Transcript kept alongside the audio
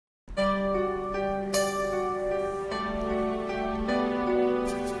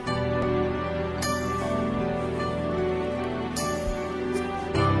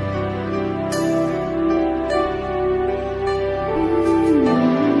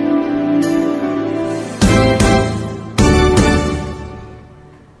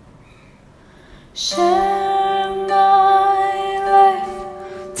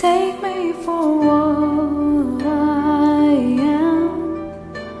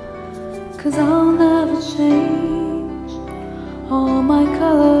'cause I'll never change all my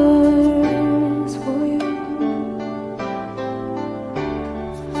colors for you.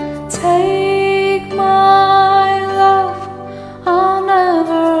 Take my love, I'll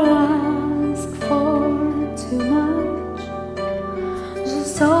never ask for too much,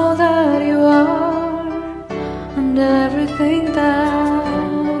 just all that you are and everything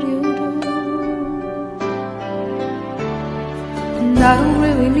that you do. And I don't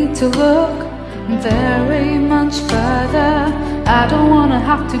really need to look very much further. I don't wanna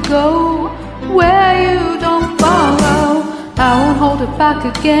have to go where you don't follow. I won't hold it back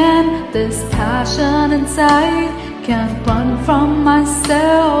again. This passion inside can't run from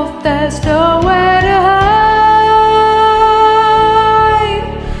myself. There's nowhere to hide.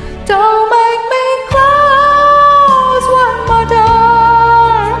 Don't make me close one more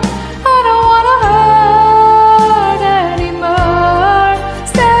door. I don't wanna hurt anymore.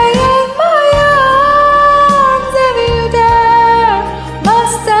 Stay in my arms if you dare.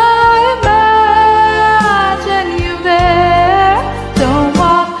 Must I imagine you there? Don't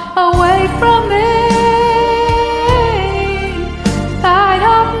walk away from me. I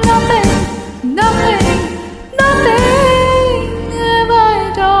have nothing, nothing, nothing if I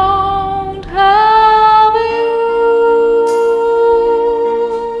don't have you.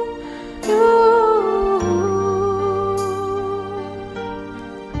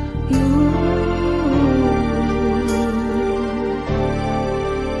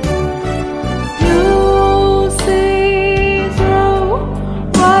 You see through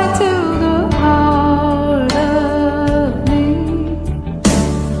right to the heart of me.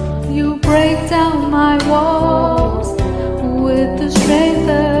 You break down my walls with the strength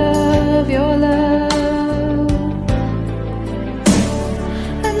of your love.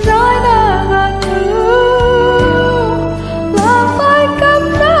 And I never knew love like I've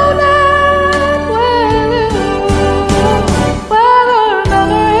known it with you. Whether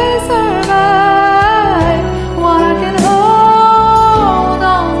memories survive what I can hold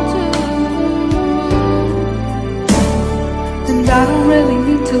on to. And I don't really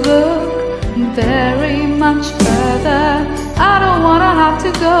need to look very much further. I don't wanna have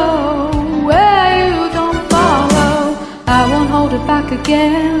to go where you don't follow. I won't hold it back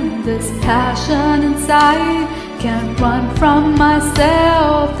again. This passion inside can't run from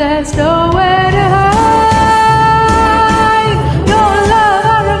myself. There's no way